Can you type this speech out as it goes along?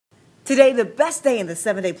Today, the best day in the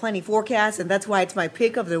 7-day plenty forecast, and that's why it's my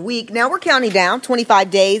pick of the week. Now, we're counting down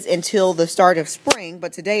 25 days until the start of spring,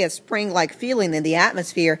 but today is spring-like feeling in the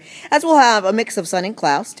atmosphere, as we'll have a mix of sun and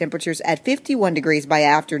clouds, temperatures at 51 degrees by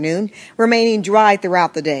afternoon, remaining dry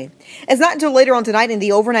throughout the day. It's not until later on tonight in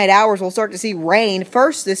the overnight hours we'll start to see rain.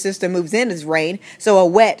 First, this system moves in as rain, so a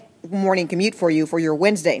wet morning commute for you for your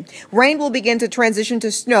Wednesday. Rain will begin to transition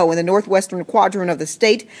to snow in the northwestern quadrant of the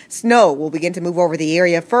state. Snow will begin to move over the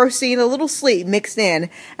area, first seeing a little sleet mixed in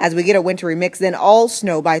as we get a wintry mix, then all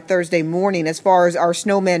snow by Thursday morning. As far as our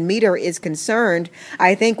snowman meter is concerned,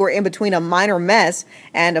 I think we're in between a minor mess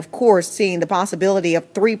and, of course, seeing the possibility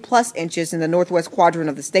of 3+ inches in the northwest quadrant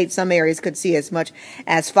of the state. Some areas could see as much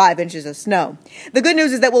as 5 inches of snow. The good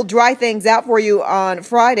news is that we'll dry things out for you on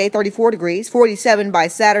Friday, 34 degrees, 47 by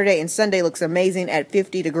Saturday, and Sunday looks amazing at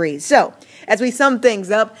 50 degrees. So, as we sum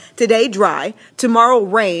things up, today dry, tomorrow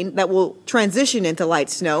rain that will transition into light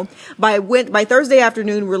snow. By Thursday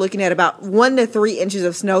afternoon, we're looking at about 1 to 3 inches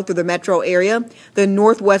of snow through the metro area. The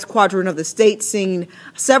northwest quadrant of the state seeing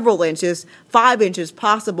several inches, 5 inches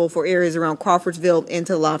possible for areas around Crawfordsville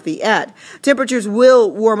into Lafayette. Temperatures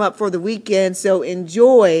will warm up for the weekend, so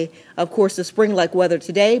enjoy, of course, the spring-like weather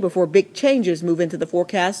today before big changes move into the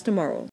forecast tomorrow.